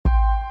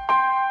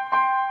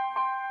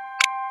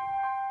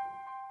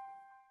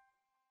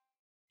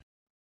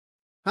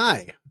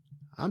Hi,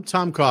 I'm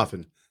Tom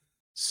Coffin,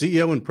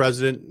 CEO and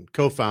President and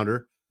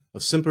co-founder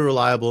of Simply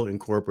Reliable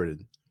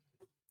Incorporated.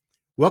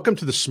 Welcome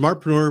to the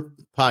smartPRENEUR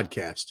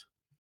podcast.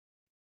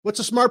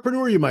 What's a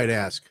smartPRENEUR, you might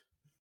ask?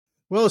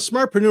 Well, a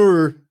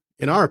smartPRENEUR,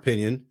 in our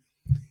opinion,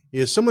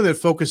 is someone that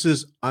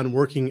focuses on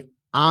working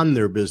on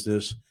their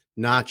business,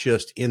 not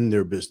just in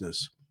their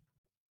business.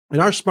 And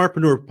our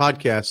smartPRENEUR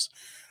podcasts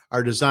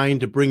are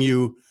designed to bring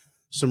you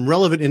some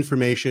relevant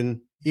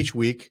information each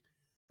week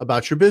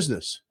about your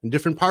business and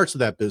different parts of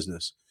that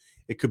business.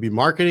 It could be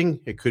marketing,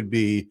 it could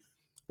be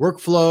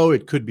workflow,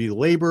 it could be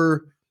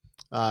labor,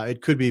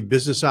 it could be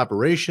business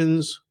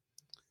operations,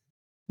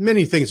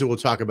 many things that we'll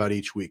talk about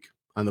each week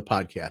on the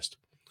podcast.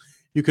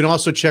 You can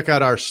also check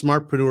out our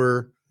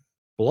smartPRENEUR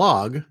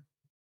blog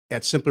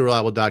at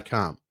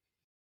simplyreliable.com.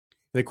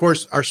 And of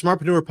course, our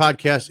smartPRENEUR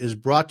podcast is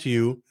brought to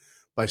you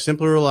by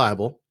Simply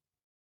Reliable,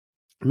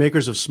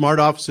 makers of Smart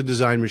Office and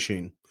Design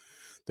Machine,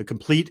 the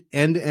complete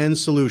end-to-end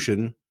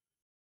solution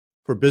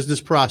for business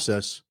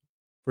process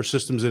for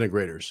systems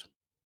integrators.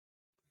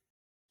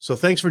 So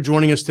thanks for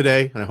joining us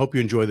today, and I hope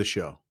you enjoy the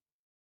show.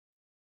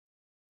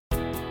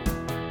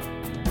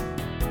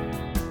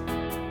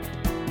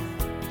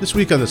 This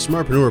week on the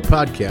smartPRENEUR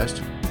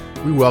podcast,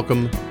 we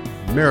welcome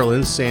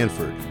Marilyn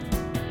Sanford.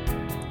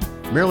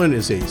 Marilyn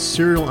is a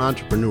serial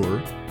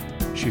entrepreneur.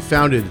 She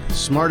founded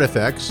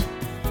SmartFX.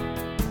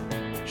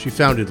 She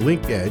founded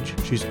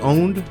LinkEdge. She's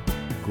owned,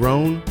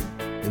 grown,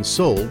 and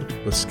sold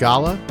with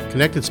Scala,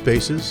 Connected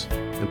Spaces,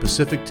 and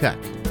Pacific Tech.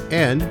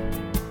 And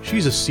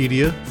she's a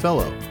CEDIA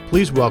Fellow.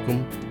 Please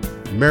welcome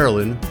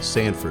Marilyn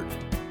Sanford.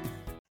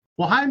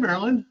 Well, hi,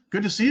 Marilyn.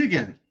 Good to see you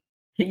again.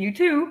 You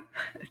too.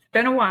 It's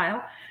been a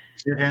while.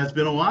 It has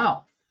been a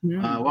while.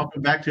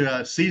 Welcome back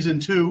to season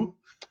 2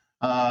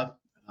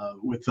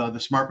 with the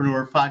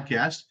smartPRENEUR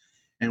podcast.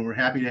 And we're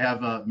happy to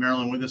have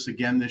Marilyn with us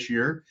again this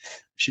year.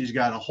 She's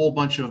got a whole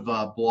bunch of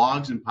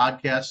blogs and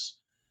podcasts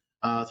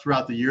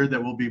throughout the year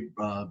that we'll be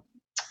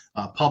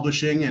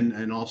publishing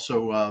and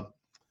also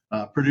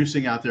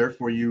producing out there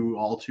for you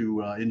all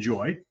to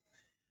enjoy.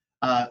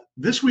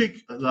 This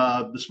week,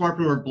 the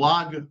smartPRENEUR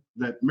blog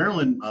that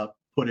Marilyn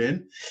put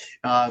in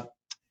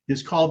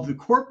is called The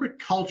Corporate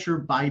Culture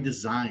by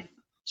Design.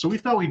 So we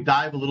thought we'd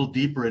dive a little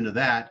deeper into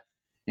that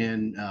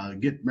and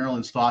get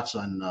Marilyn's thoughts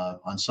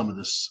on some of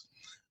this,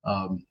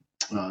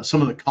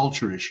 some of the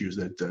culture issues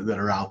that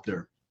are out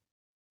there.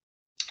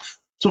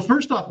 So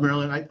first off,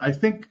 Marilyn, I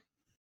think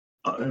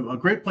a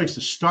great place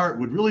to start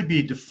would really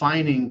be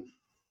defining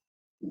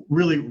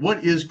really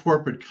what is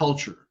corporate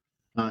culture.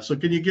 So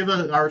can you give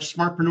our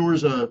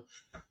smartpreneurs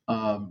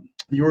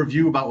your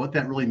view about what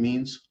that really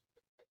means?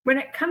 When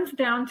it comes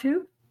down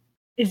to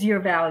is your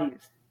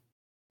values,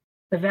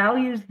 the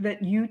values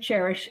that you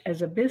cherish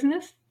as a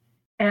business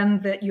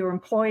and that your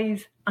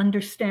employees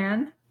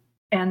understand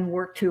and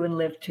work to and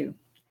live to.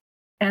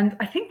 And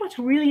I think what's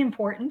really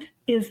important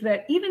is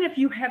that even if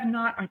you have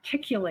not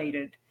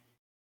articulated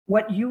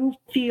what you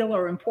feel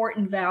are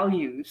important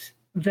values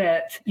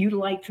that you'd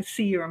like to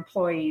see your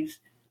employees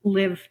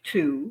live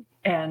to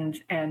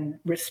and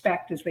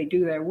respect as they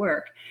do their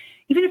work,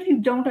 even if you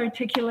don't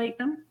articulate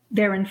them,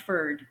 they're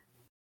inferred.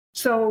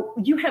 So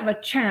you have a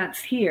chance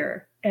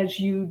here as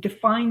you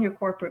define your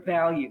corporate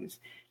values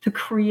to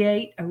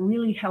create a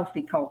really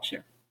healthy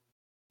culture.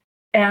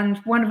 And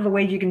one of the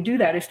ways you can do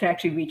that is to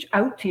actually reach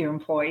out to your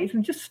employees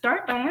and just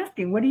start by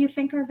asking, what do you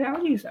think our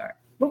values are?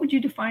 What would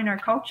you define our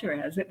culture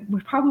as? It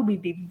would probably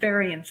be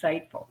very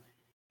insightful.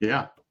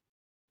 Yeah.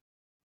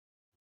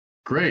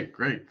 Great.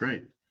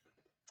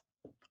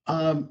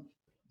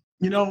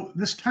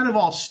 This kind of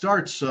all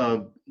starts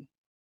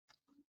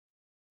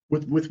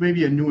with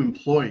maybe a new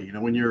employee.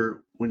 When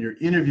you're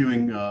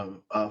interviewing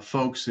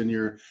folks and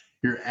you're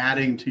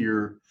adding to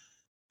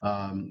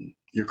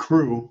your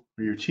crew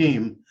or your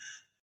team,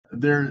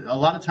 there a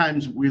lot of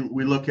times we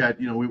look at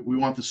we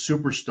want the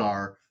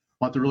superstar,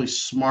 want the really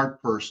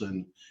smart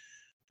person.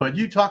 But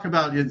you talk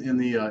about in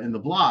the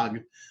blog,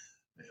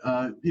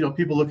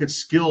 people look at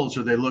skills,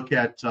 or they look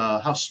at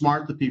how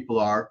smart the people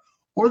are,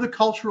 or the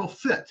cultural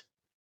fit.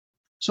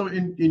 So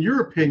in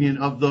your opinion,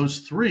 of those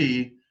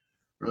three,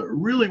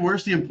 really,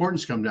 where's the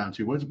importance come down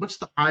to? What's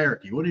the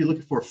hierarchy? What are you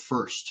looking for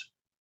first?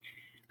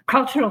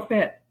 Cultural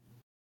fit.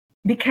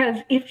 Because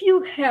if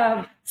you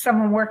have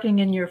someone working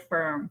in your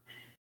firm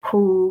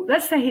who,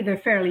 let's say they're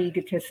fairly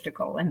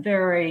egotistical and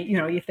very,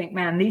 you think,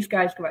 man, these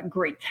guys got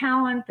great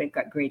talent, they've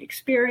got great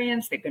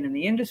experience, they've been in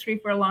the industry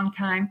for a long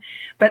time,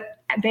 but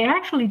they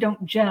actually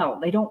don't gel,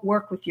 they don't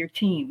work with your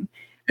team,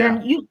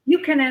 then you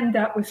can end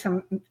up with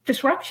some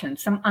disruption,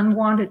 some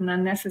unwanted and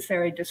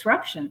unnecessary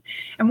disruption.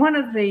 And one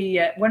of the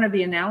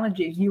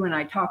analogies you and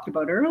I talked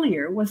about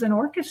earlier was an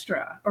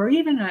orchestra or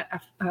even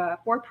a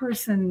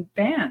 4-person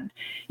band.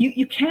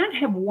 You can't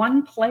have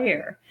one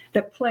player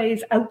that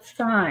plays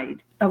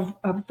outside of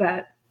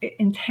that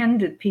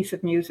intended piece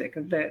of music,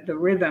 of the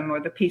rhythm or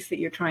the piece that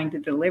you're trying to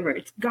deliver.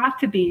 It's got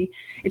to be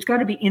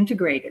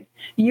integrated.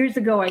 Years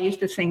ago, I used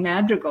to sing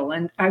madrigal,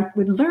 and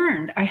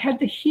I had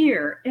to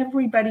hear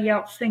everybody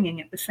else singing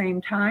at the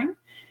same time.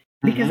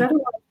 because Mhm.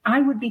 otherwise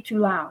I would be too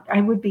loud.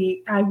 I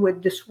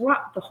would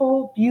disrupt the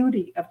whole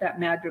beauty of that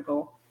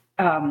madrigal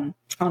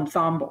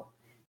ensemble.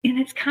 And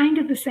it's kind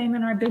of the same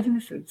in our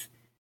businesses.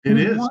 It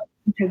We is. want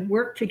to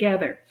work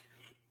together.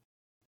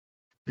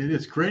 It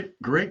is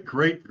great, great,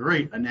 great,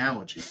 great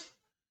analogy.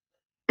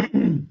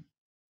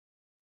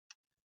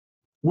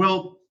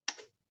 Well,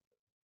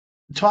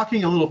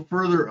 talking a little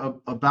further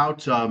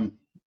about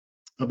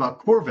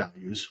core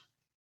values.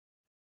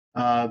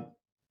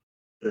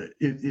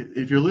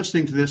 If you're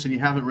listening to this and you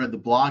haven't read the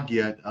blog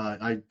yet,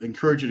 I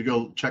encourage you to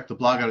go check the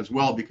blog out as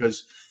well,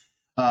 because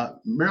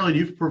Marilyn,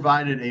 you've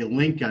provided a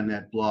link on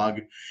that blog,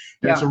 and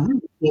it's a Yeah.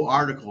 really cool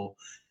article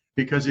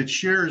because it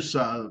shares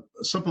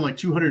something like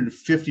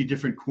 250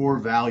 different core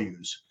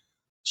values.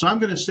 So I'm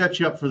going to set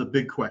you up for the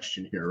big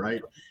question here,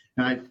 right?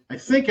 And I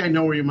think I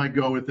know where you might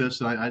go with this,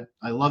 and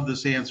I love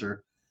this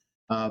answer,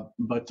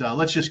 but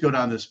let's just go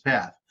down this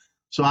path.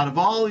 So out of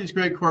all these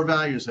great core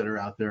values that are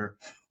out there,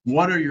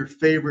 what are your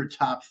favorite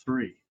top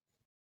three?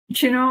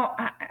 You know,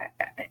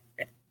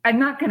 I'm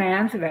not going to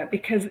answer that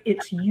because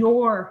it's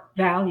your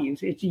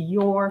values, it's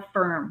your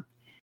firm.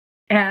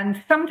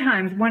 And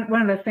sometimes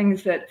one of the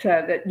things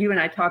that you and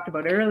I talked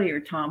about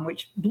earlier, Tom,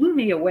 which blew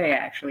me away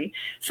actually,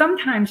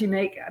 sometimes you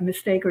make a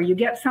mistake or you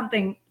get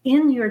something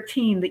in your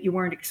team that you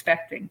weren't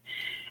expecting.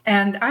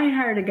 And I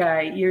hired a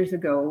guy years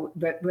ago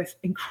that was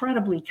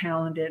incredibly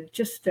talented,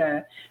 just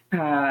a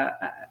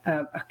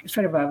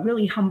sort of a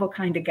really humble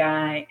kind of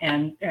guy,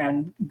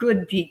 and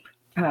good, deep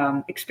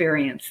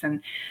experience.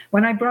 And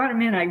when I brought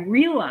him in, I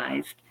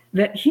realized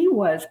that he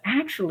was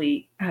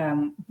actually,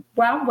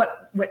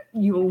 what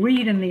you'll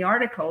read in the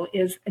article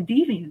is a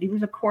deviant. He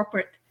was a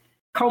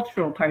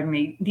cultural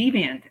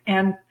deviant.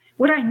 And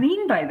what I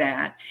mean by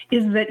that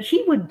is that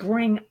he would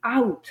bring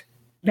out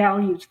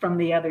values from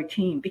the other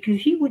team because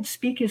he would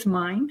speak his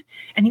mind,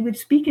 and he would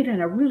speak it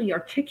in a really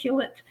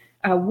articulate,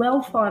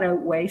 well thought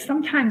out way.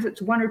 Sometimes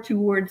it's one or two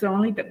words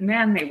only, but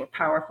man, they were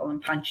powerful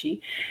and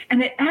punchy.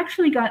 And it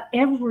actually got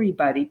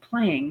everybody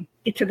playing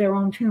it to their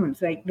own tunes.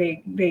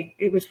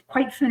 It was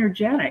quite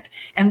synergetic.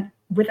 And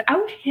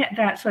without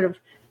that sort of,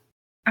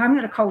 I'm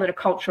going to call it a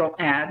cultural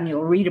ad, and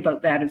you'll read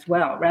about that as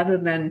well, rather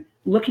than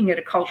looking at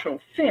a cultural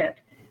fit,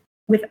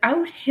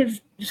 without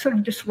his sort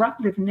of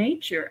disruptive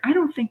nature, I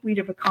don't think we'd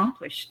have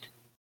accomplished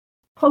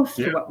close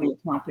to what we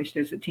accomplished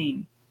as a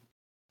team.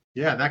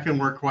 Yeah, that can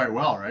work quite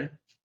well, right?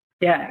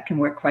 Yeah, it can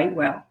work quite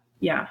well.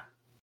 Yeah.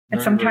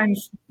 And Very,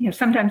 sometimes,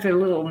 sometimes there are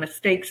little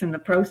mistakes in the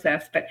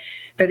process, but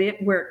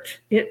it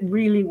worked. It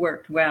really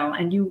worked well.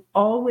 And you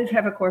always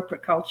have a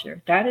corporate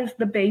culture. That is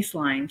the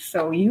baseline.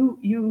 So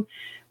you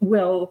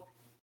will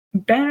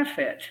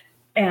benefit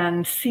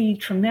and see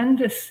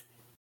tremendous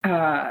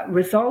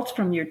results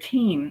from your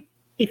team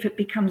if it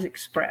becomes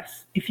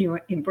express, if you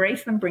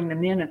embrace them, bring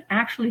them in, and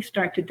actually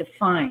start to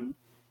define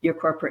your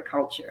corporate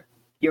culture,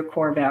 your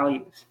core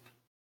values.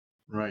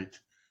 Right.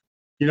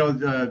 You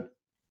know,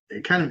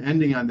 kind of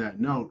ending on that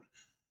note,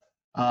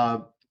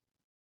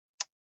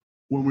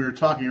 when we were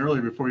talking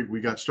earlier before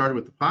we got started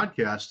with the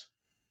podcast,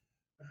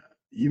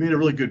 you made a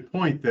really good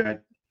point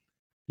that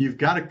you've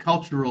got a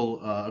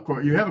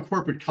you have a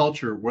corporate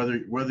culture,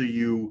 whether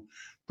you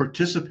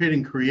participate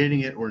in creating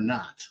it or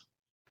not.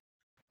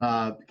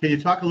 Can you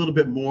talk a little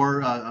bit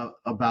more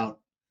about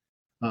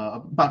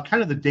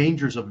kind of the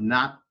dangers of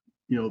not,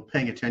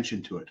 paying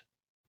attention to it?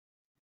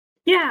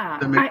 Yeah,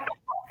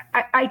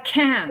 I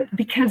can,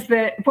 because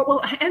what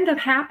will end up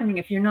happening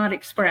if you're not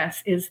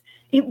express is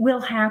it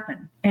will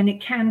happen, and it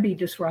can be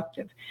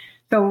disruptive.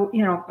 So,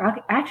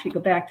 I'll actually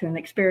go back to an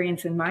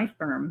experience in my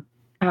firm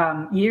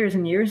years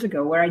and years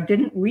ago where I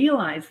didn't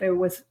realize there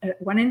was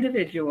one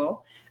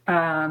individual,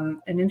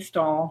 an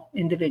install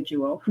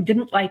individual, who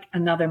didn't like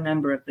another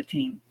member of the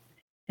team,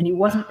 and he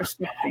wasn't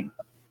respecting,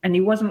 and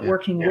he wasn't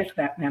working with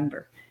that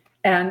member,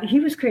 and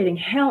he was creating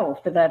hell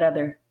for that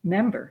other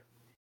member.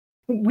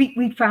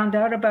 We found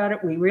out about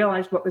it. We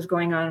realized what was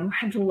going on. We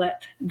had to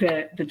let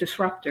the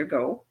disruptor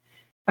go.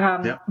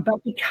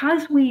 But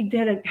because we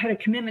had a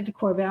commitment to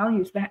core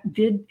values,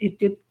 it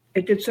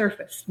did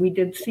surface. We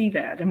did see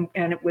that, and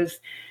it was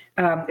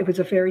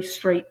a very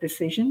straight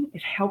decision.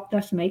 It helped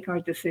us make our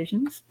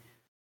decisions.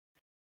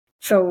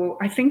 So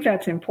I think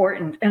that's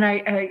important. And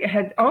I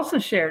had also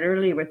shared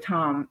earlier with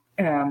Tom,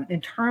 in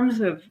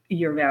terms of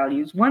your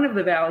values, one of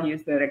the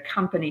values that a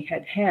company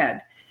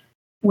had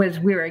was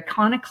we're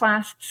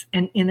iconoclasts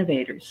and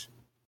innovators.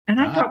 And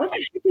I thought, what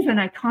the heck is an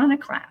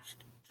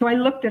iconoclast? So I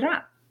looked it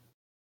up.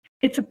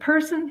 It's a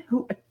person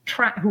who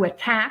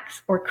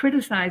attacks or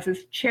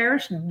criticizes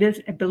cherished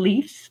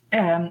beliefs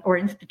or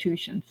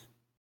institutions.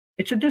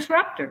 It's a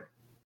disruptor.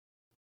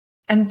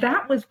 And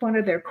that was one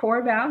of their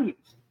core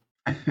values.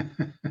 I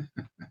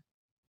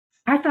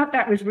thought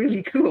that was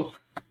really cool.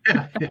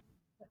 Yeah.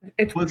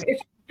 It's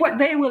what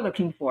they were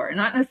looking for,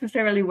 not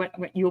necessarily what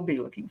you'll be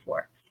looking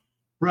for.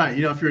 Right.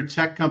 If you're a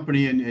tech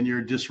company and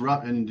you're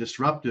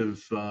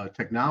disruptive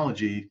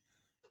technology,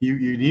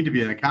 you need to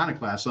be an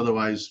iconoclast.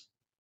 Otherwise,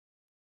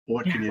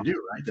 what can you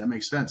do, right? That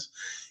makes sense.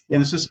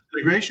 In the system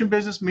integration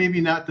business,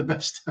 maybe not the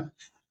best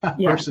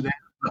person to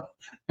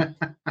have.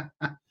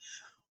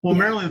 Well,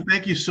 Marilyn,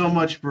 thank you so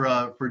much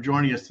for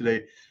joining us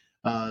today.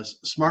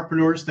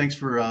 Smartpreneurs, thanks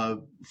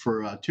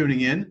for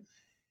tuning in,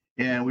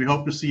 and we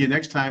hope to see you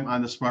next time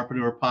on the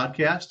Smartpreneur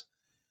podcast.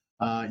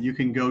 You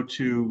can go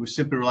to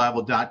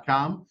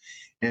simplyreliable.com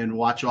and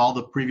watch all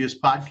the previous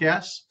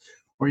podcasts,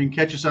 or you can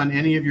catch us on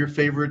any of your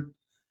favorite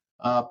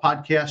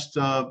podcast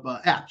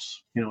apps,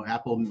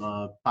 Apple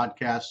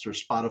Podcasts or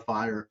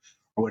Spotify or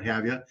what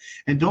have you.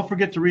 And don't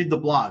forget to read the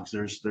blogs.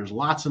 There's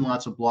lots and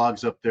lots of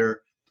blogs up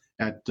there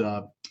at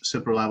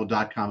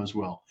simplyreliable.com as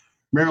well.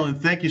 Marilyn,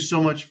 thank you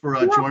so much for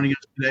joining us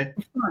today.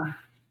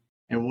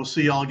 And we'll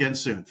see you all again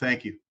soon.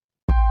 Thank you.